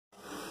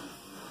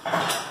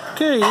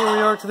Okay, here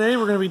we are today.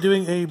 We're going to be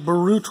doing a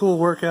brutal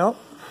workout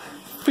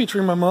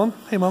featuring my mom.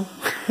 Hey, Mom.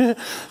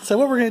 So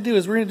what we're going to do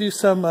is we're going to do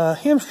some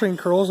hamstring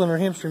curls on our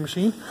hamstring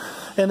machine.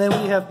 And then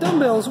we have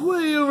dumbbells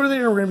way over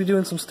there we're going to be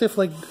doing some stiff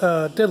leg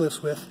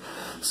deadlifts with.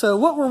 So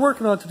what we're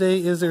working on today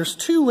is there's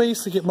two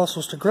ways to get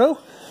muscles to grow.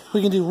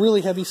 We can do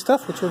really heavy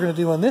stuff, which we're going to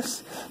do on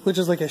this, which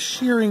is like a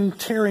shearing,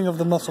 tearing of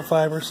the muscle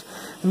fibers.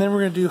 And then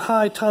we're going to do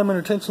high time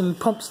under tension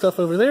pump stuff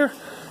over there.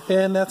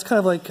 And that's kind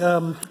of like,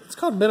 it's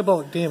called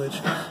metabolic damage.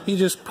 You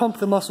just pump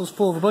the muscles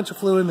full of a bunch of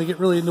fluid and they get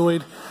really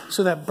annoyed.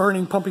 So that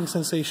burning, pumping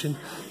sensation.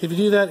 If you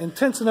do that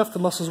intense enough, the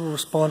muscles will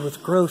respond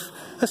with growth,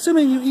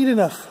 assuming you eat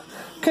enough.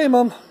 Okay,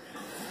 Mom,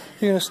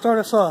 you're going to start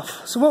us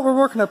off. So what we're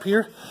working up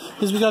here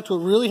is we got to a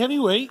really heavy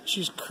weight.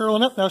 She's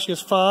curling up. Now she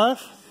has 5,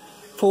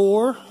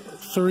 4,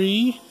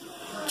 3,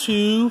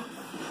 2,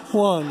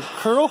 1.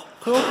 Curl,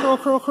 curl, curl,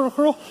 curl, curl,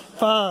 curl.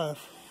 5,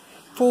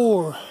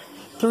 4,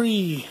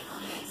 3,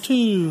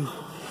 2,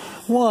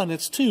 1.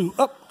 It's 2.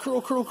 Up,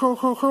 curl, curl, curl,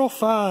 curl, curl.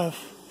 5,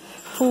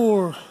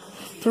 4,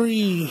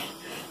 3,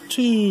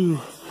 2,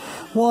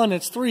 1.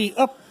 It's 3.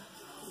 Up.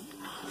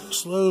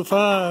 Slow.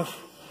 5,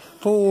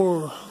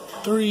 4,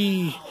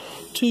 3,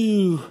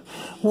 2,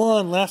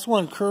 1. Last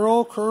one.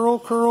 Curl, curl,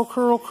 curl,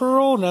 curl,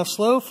 curl. Now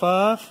slow.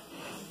 5,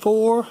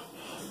 4,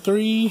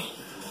 3,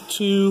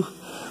 2,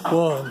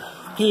 1.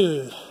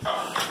 Good.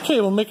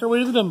 Okay, we'll make our way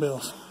to the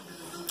dumbbells.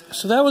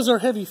 So that was our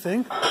heavy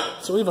thing.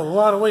 So we have a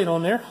lot of weight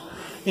on there.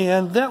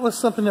 And that was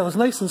something that was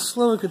nice and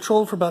slow and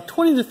controlled for about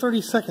 20 to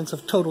 30 seconds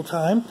of total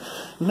time.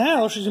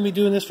 Now she's going to be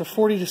doing this for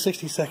 40 to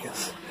 60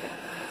 seconds.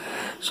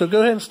 So go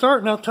ahead and start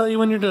and I'll tell you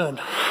when you're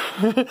done.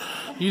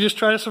 You just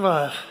try to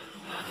survive.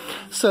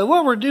 So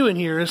what we're doing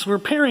here is we're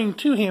pairing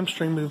two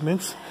hamstring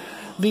movements.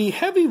 The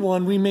heavy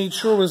one we made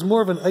sure was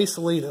more of an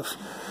isolative.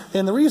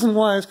 And the reason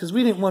why is because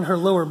we didn't want her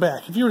lower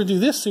back. If you were to do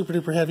this super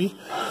duper heavy,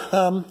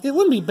 it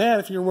wouldn't be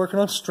bad if you were working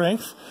on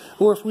strength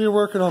or if we were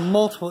working on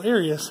multiple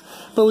areas.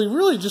 But we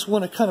really just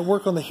want to kind of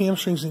work on the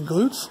hamstrings and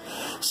glutes.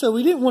 So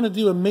we didn't want to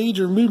do a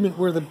major movement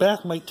where the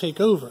back might take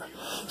over.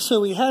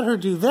 So we had her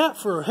do that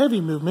for a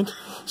heavy movement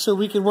so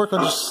we could work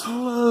on just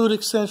slowed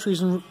eccentrics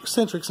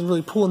and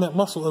really pulling that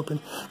muscle open.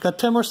 Got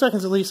 10 more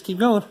seconds at least. Keep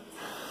going.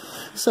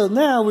 So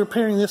now we're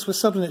pairing this with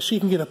something that she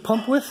can get a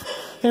pump with,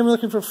 and we're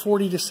looking for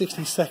 40 to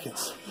 60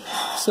 seconds.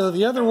 So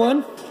the other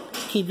one,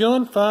 keep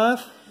going,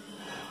 5,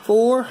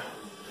 4,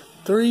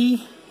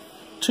 3,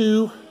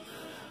 2,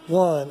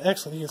 1.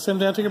 Excellent. You can sit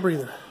down, take a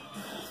breather.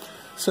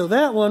 So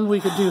that one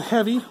we could do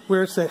heavy,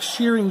 where it's that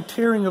shearing,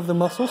 tearing of the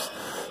muscles.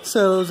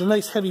 So it was a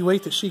nice heavy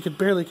weight that she could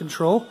barely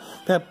control.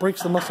 That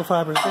breaks the muscle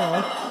fibers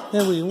down.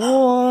 Then we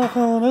walk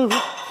on over.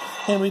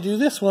 And we do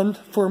this one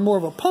for more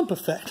of a pump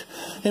effect.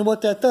 And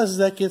what that does is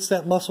that gets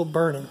that muscle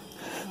burning.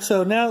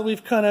 So now that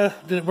we've kind of,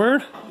 did it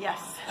burn? Yes.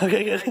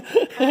 Okay,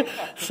 good.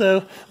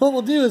 So what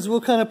we'll do is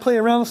we'll kind of play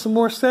around with some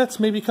more sets,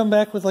 maybe come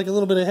back with like a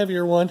little bit of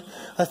heavier one.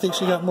 I think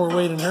she got more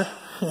weight in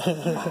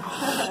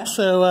her.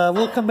 So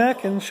we'll come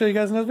back and show you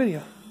guys another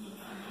video.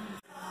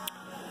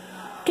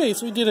 Okay,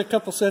 so we did a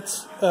couple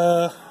sets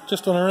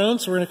just on our own,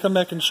 so we're going to come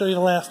back and show you the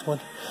last one.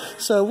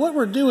 So what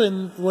we're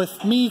doing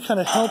with me kind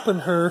of helping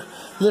her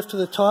lift to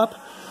the top,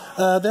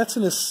 that's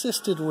an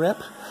assisted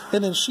rep,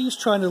 and then she's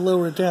trying to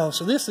lower it down.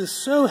 So this is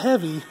so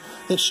heavy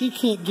that she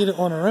can't get it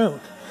on her own,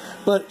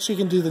 but she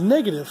can do the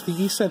negative,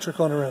 the eccentric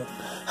on her own.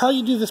 How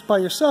you do this by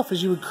yourself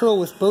is you would curl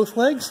with both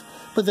legs,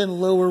 but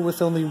then lower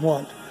with only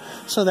one.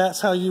 So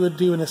that's how you would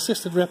do an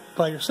assisted rep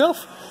by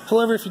yourself.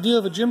 However, if you do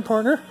have a gym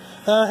partner,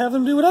 have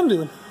them do what I'm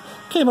doing.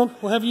 Okay, Mom,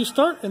 we'll have you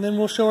start, and then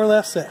we'll show our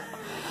last set.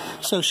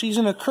 So she's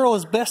going to curl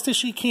as best as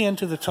she can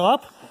to the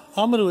top.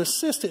 I'm going to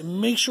assist it and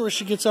make sure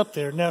she gets up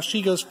there. Now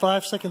she goes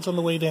 5 seconds on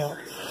the way down.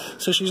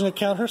 So she's going to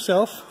count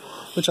herself,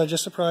 which I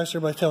just surprised her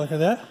by telling her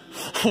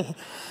that.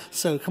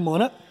 So come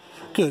on up.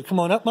 Good. Come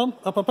on up, Mom.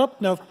 Up, up, up.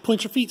 Now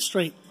point your feet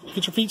straight.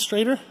 Get your feet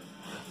straighter.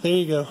 There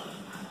you go.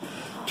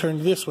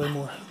 Turn this way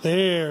more.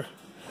 There.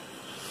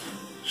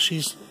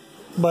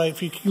 But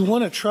if you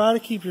want to try to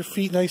keep your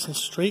feet nice and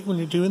straight when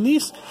you're doing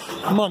these,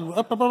 come on,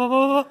 up, up, up, up,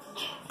 up, up.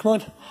 Come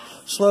on,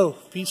 slow,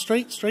 feet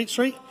straight, straight,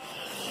 straight.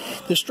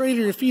 The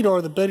straighter your feet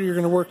are, the better you're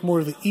going to work more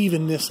of the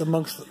evenness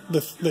amongst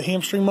the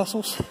hamstring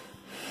muscles.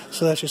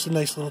 So that's just a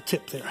nice little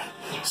tip there.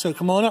 So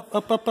come on up,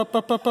 up, up, up,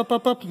 up, up, up,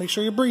 up, up. Make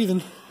sure you're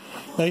breathing.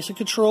 Nice and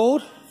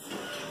controlled.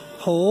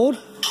 Hold.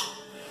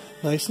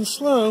 Nice and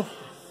slow.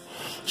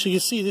 So you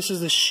can see this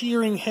is the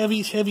shearing,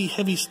 heavy, heavy,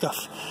 heavy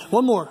stuff.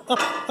 One more.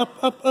 Up,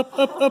 up, up, up,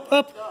 up, up,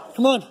 up.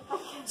 Come on.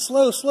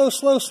 Slow, slow,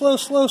 slow, slow,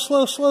 slow,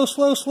 slow, slow,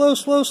 slow,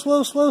 slow, slow,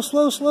 slow, slow,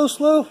 slow, slow,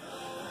 slow.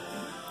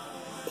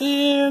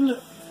 And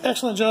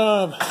excellent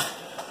job.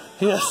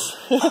 Yes.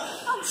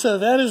 So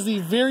that is the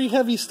very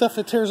heavy stuff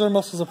that tears our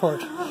muscles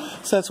apart.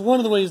 So that's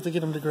one of the ways to get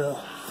them to grow.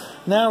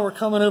 Now we're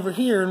coming over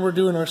here and we're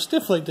doing our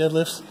stiff leg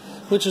deadlifts,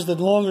 which is the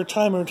longer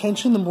time of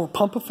retention, the more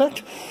pump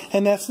effect.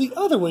 And that's the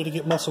other way to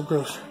get muscle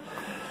growth.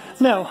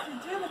 Now,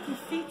 do it with your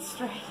feet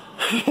straight.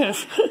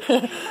 Yes.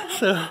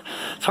 So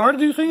it's hard to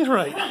do things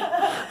right.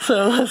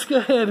 So let's go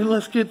ahead and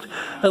let's get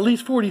at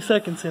least 40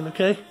 seconds in,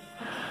 okay?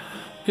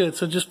 Good,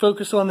 so just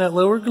focus on that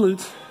lower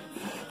glutes.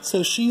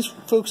 So she's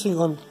focusing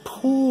on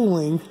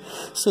pulling.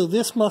 So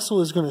this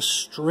muscle is going to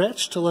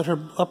stretch to let her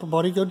upper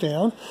body go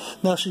down.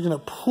 Now she's going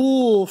to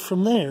pull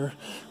from there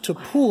to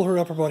pull her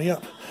upper body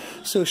up.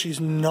 So she's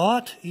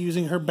not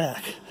using her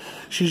back.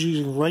 She's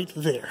using right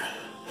there.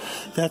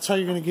 That's how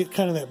you're going to get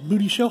kind of that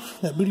booty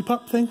shelf, that booty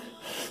pop thing.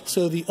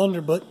 So the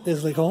underbutt,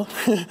 as they call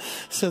it.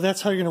 So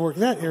that's how you're going to work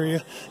that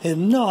area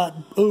and not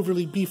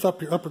overly beef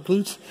up your upper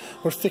glutes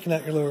or thicken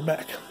out your lower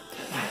back.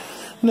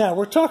 Now,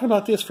 we're talking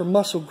about this for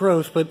muscle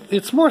growth, but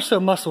it's more so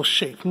muscle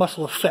shape,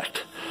 muscle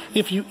effect.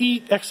 If you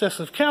eat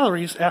excessive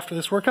calories after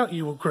this workout,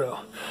 you will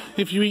grow.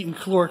 If you eat in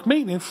caloric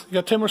maintenance, you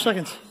got 10 more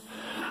seconds.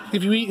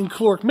 If you eat in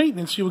caloric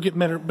maintenance, you will get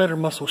better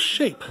muscle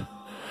shape.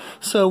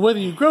 So whether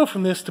you grow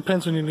from this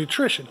depends on your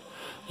nutrition.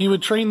 You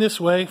would train this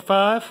way,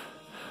 5,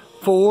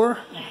 4,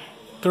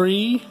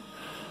 3,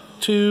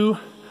 2,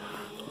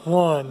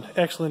 1.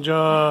 Excellent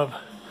job.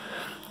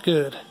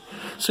 Good.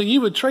 So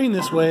you would train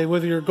this way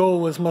whether your goal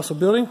was muscle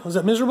building. Was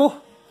that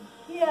miserable?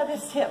 Yeah,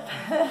 this hip.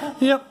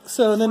 Yep.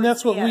 So then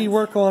that's what we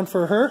work on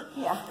for her.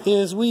 Yeah.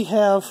 Is we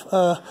have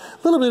a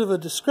little bit of a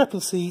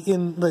discrepancy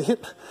in the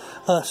hip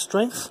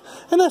strength,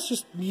 and that's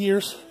just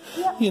years.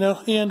 Yeah. You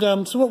know.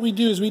 And so what we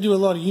do is we do a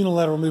lot of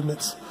unilateral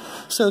movements.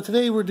 So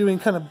today we're doing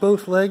kind of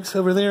both legs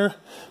over there,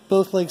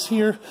 both legs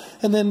here,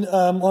 and then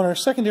on our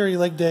secondary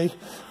leg day,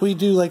 we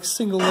do like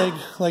single leg,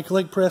 like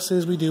leg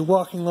presses, we do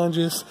walking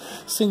lunges,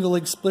 single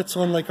leg splits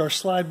on like our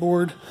slide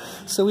board.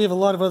 So we have a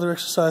lot of other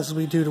exercises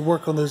we do to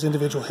work on those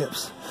individual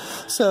hips.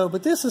 So,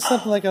 but this is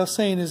something like I was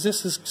saying, is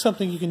this is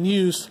something you can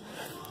use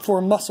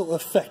for muscle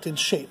effect and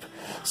shape.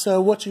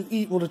 So what you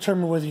eat will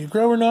determine whether you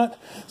grow or not.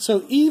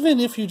 So even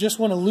if you just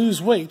want to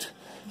lose weight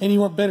and you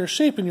want better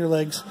shape in your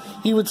legs,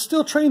 you would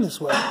still train this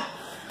way.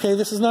 Okay,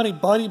 this is not a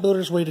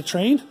bodybuilder's way to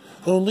train,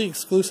 only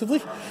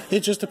exclusively. It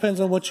just depends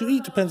on what you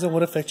eat, depends on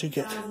what effect you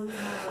get.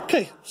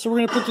 Okay, so we're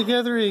going to put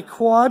together a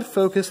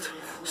quad-focused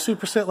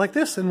superset like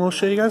this, and we'll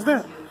show you guys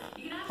that.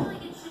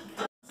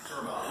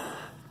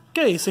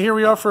 Okay, so here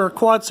we are for our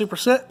quad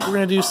superset. We're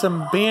going to do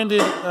some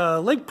banded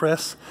leg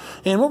press.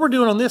 And what we're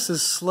doing on this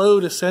is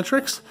slowed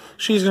eccentrics.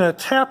 She's going to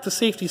tap the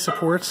safety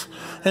supports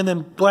and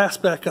then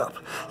blast back up.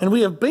 And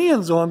we have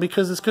bands on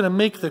because it's going to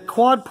make the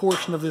quad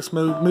portion of this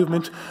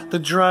movement, the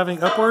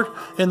driving upward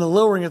and the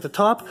lowering at the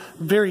top,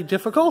 very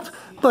difficult.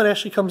 But as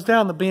she comes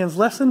down, the bands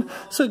lessen,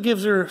 so it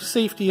gives her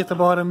safety at the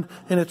bottom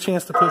and a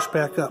chance to push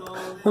back up.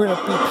 We're going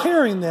to be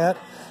pairing that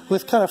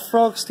with kind of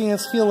frog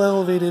stance, heel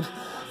elevated,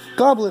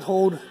 goblet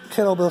hold,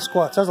 kettlebell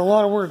squats. That's a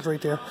lot of words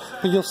right there,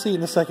 but you'll see it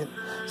in a second.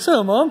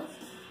 So, Mom,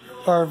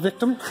 our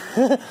victim,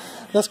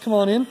 let's come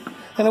on in,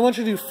 and I want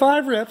you to do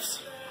 5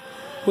 reps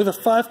with a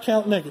 5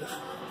 count negative.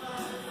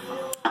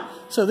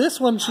 So this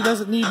one, she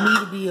doesn't need me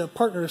to be a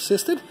partner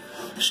assisted.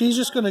 She's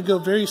just going to go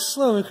very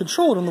slow and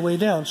controlled on the way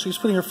down. She's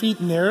putting her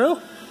feet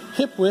narrow,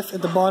 hip width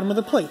at the bottom of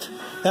the plate.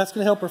 That's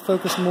going to help her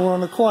focus more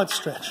on the quad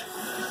stretch.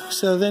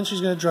 So then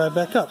she's going to drive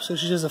back up. So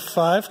she does a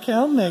 5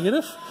 count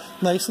negative,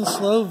 nice and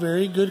slow,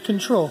 very good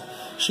control.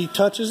 She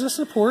touches the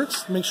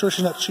supports, make sure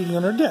she's not cheating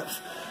on her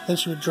depth. Then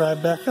she would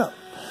drive back up.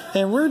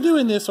 And we're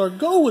doing this, our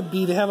goal would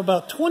be to have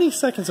about 20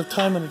 seconds of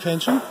time under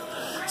tension.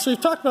 So we've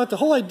talked about the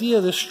whole idea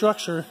of this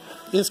structure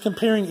is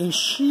comparing a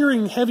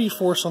shearing heavy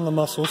force on the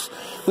muscles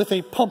with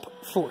a pump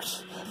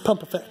force,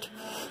 pump effect.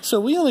 So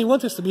we only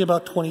want this to be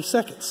about 20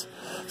 seconds.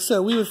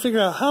 So we would figure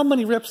out how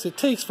many reps it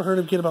takes for her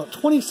to get about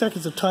 20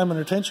 seconds of time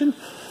under tension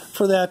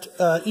for that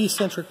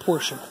eccentric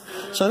portion.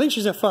 So I think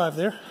she's at 5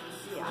 there.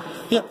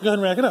 Yep, go ahead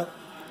and rack it up.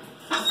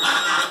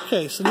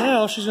 Okay, so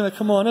now she's going to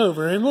come on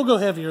over, and we'll go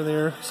heavier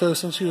there. So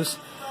since she was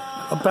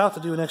about to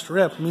do an extra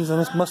rep, it means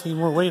I must need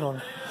more weight on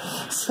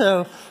her.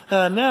 So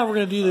now we're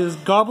going to do this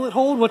goblet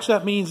hold. What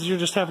that means is you're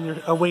just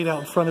having a weight out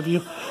in front of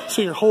you.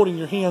 So you're holding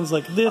your hands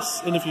like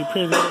this, and if you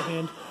pair the other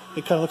hand,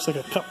 it kind of looks like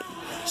a cup.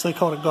 So they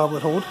call it a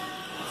goblet hold.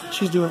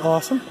 She's doing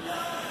awesome.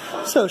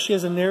 So she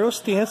has a narrow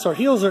stance. Our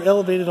heels are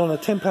elevated on a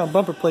 10-pound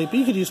bumper plate, but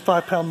you could use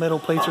 5-pound metal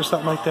plates or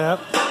something like that.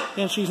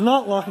 And she's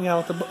not locking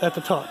out at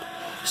the top.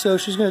 So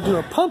she's going to do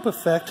a pump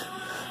effect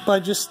by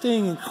just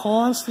staying in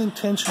constant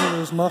tension of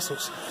those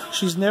muscles.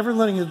 She's never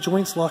letting the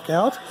joints lock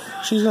out.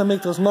 She's going to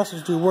make those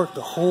muscles do work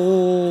the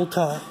whole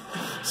time.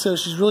 So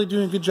she's really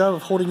doing a good job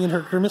of holding in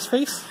her grimace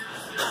face.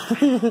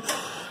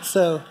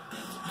 So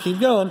keep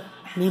going.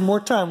 Need more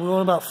time. We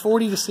want about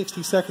 40 to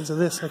 60 seconds of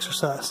this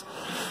exercise.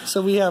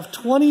 So we have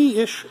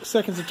 20-ish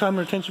seconds of time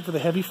under tension for the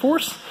heavy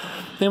force.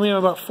 Then we have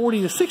about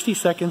 40 to 60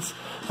 seconds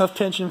of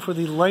tension for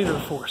the lighter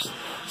force.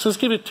 So let's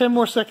give it 10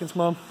 more seconds,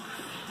 Mom.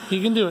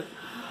 You can do it.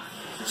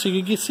 So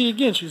you can see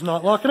again, she's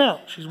not locking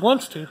out. She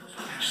wants to.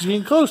 She's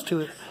getting close to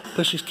it.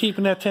 But she's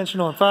keeping that tension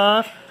on.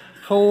 5,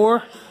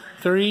 4,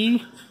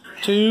 3,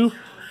 2,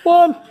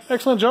 1.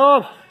 Excellent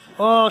job.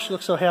 Oh, she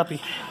looks so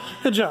happy.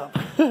 Good job.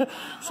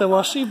 So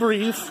while she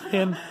breathes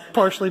and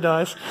partially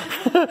dies.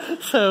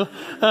 So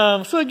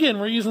again,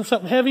 we're using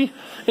something heavy.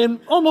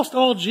 In almost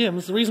all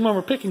gyms, the reason why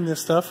we're picking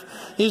this stuff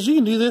is you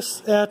can do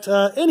this at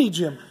any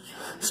gym.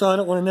 so I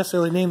don't want to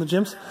necessarily name the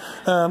gyms.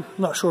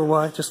 Not sure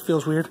why, it just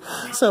feels weird.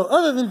 So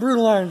other than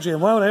Brutal Iron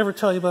Gym, why would I ever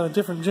tell you about a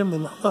different gym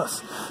than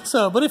us?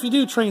 So, but if you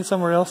do train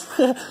somewhere else,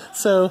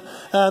 so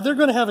they're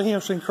going to have a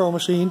hamstring curl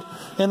machine,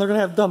 and they're going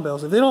to have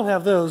dumbbells. If they don't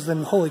have those,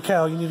 then holy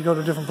cow, you need to go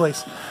to a different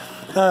place.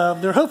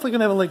 They're hopefully going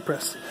to have a leg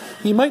press.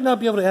 You might not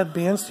be able to add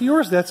bands to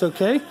yours, that's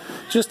okay.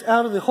 Just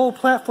out of the whole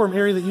platform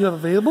area that you have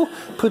available,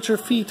 put your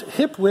feet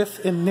hip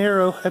width and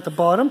narrow at the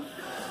bottom,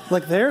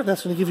 like there.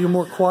 That's going to give you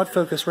more quad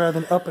focus rather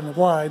than up and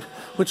wide,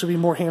 which will be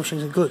more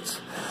hamstrings and glutes.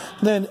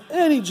 Then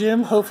any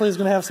gym hopefully is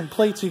going to have some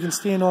plates you can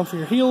stand on for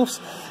your heels.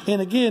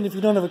 And again, if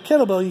you don't have a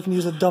kettlebell, you can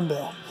use a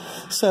dumbbell.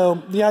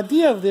 So the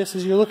idea of this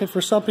is you're looking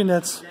for something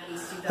that's,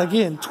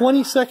 again,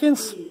 20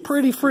 seconds,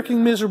 pretty freaking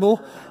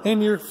miserable,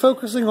 and you're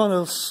focusing on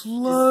a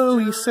slow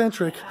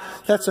eccentric.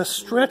 That's a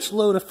stretch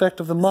load effect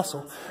of the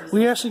muscle.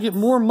 We actually get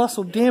more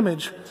muscle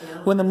damage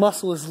when the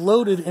muscle is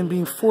loaded and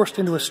being forced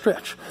into a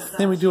stretch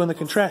than we do in the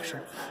contraction.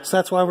 So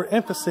that's why we're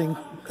emphasizing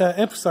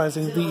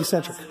the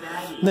eccentric.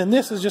 And then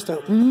this is just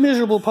a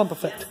miserable pump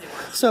effect.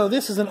 So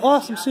this is an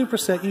awesome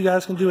superset you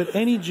guys can do at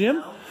any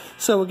gym.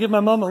 So we'll give my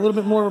mom a little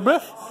bit more of a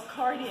breath.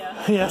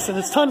 Cardio. Yes, and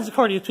it's tons of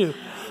cardio too.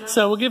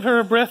 So we'll give her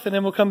a breath, and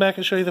then we'll come back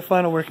and show you the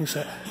final working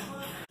set.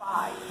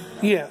 5.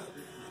 Yeah.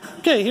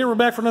 Okay, here we're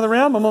back for another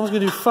round. My mom's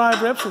going to do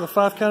 5 reps with a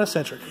 5 count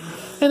eccentric.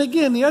 And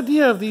again, the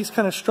idea of these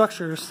kind of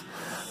structures,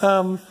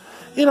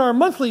 in our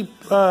monthly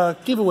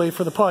giveaway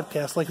for the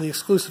podcast, like the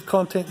exclusive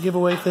content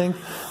giveaway thing,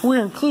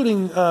 we're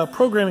including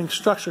programming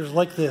structures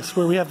like this,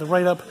 where we have to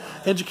write up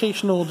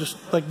educational, just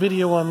like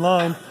video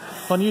online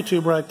on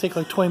YouTube, where I take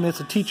like 20 minutes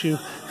to teach you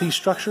these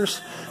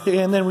structures.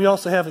 And then we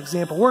also have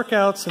example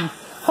workouts and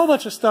a whole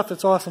bunch of stuff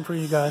that's awesome for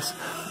you guys.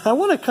 I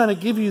want to kind of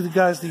give you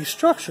guys these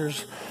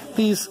structures,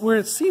 where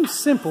it seems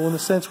simple in the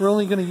sense we're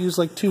only going to use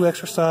like 2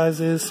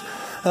 exercises,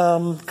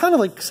 kind of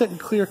like setting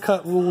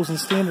clear-cut rules and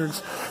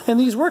standards. And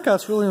these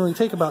workouts really only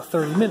take about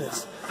 30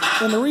 minutes.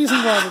 And the reason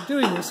why we're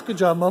doing this, good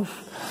job, Mom.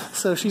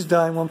 So she's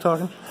dying while I'm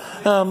talking.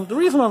 The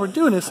reason why we're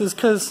doing this is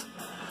because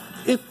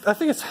I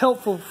think it's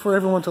helpful for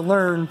everyone to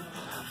learn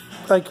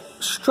like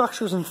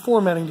structures and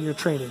formatting to your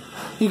training.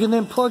 You can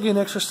then plug in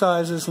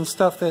exercises and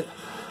stuff that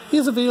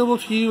is available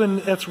to you and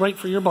that's right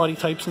for your body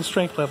types and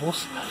strength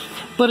levels.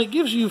 But it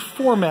gives you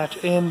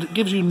format and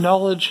gives you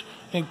knowledge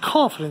and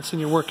confidence in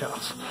your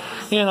workouts.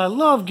 And I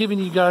love giving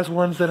you guys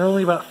ones that are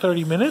only about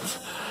 30 minutes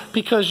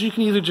because you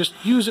can either just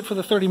use it for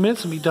the 30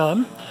 minutes and be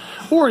done,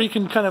 or you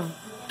can kind of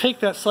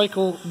take that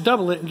cycle,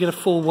 double it, and get a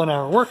full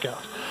 1-hour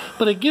workout.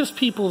 But it gives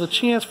people the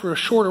chance for a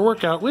shorter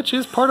workout, which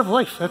is part of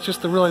life. That's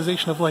just the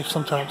realization of life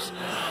sometimes.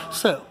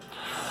 So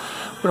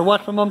we're going to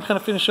watch my mom kind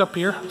of finish up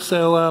here.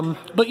 So,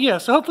 but yeah,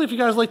 so hopefully if you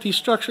guys like these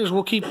structures,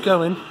 we'll keep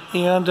going.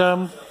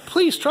 And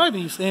please try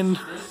these and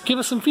give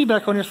us some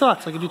feedback on your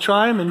thoughts. Like if you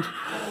try them and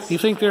you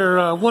think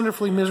they're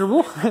wonderfully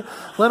miserable,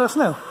 let us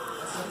know.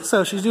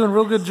 So she's doing a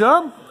real good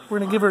job. We're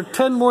going to give her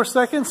 10 more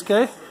seconds,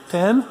 okay?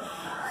 10,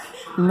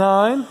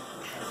 9,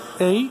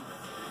 8,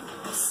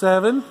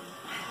 7,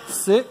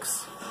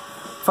 6,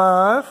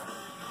 5,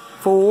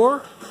 4,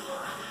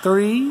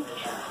 3,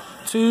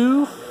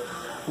 2,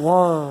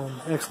 1.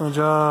 Excellent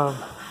job.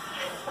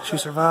 She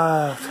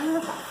survived.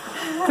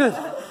 Good.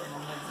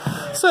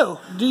 So,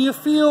 do you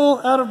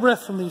feel out of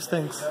breath from these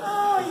things?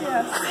 Oh,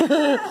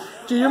 yes.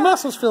 Do your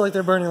muscles feel like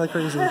they're burning like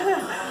crazy?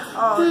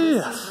 Oh,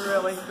 yes. This is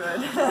really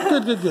good.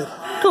 Good, good, good.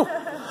 Cool.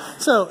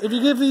 So, if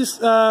you give these,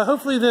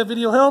 hopefully the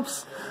video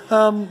helps.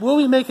 We'll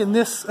be making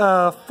this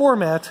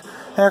format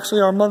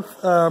actually our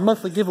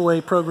monthly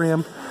giveaway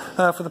program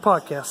for the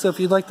podcast. So if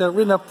you'd like the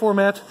written up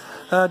format,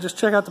 just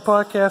check out the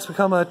podcast,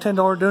 become a $10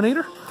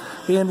 donator,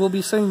 and we'll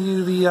be sending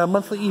you the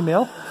monthly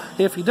email.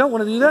 If you don't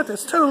want to do that,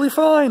 that's totally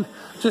fine.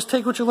 Just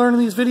take what you learn in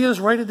these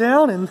videos, write it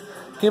down, and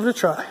give it a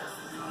try.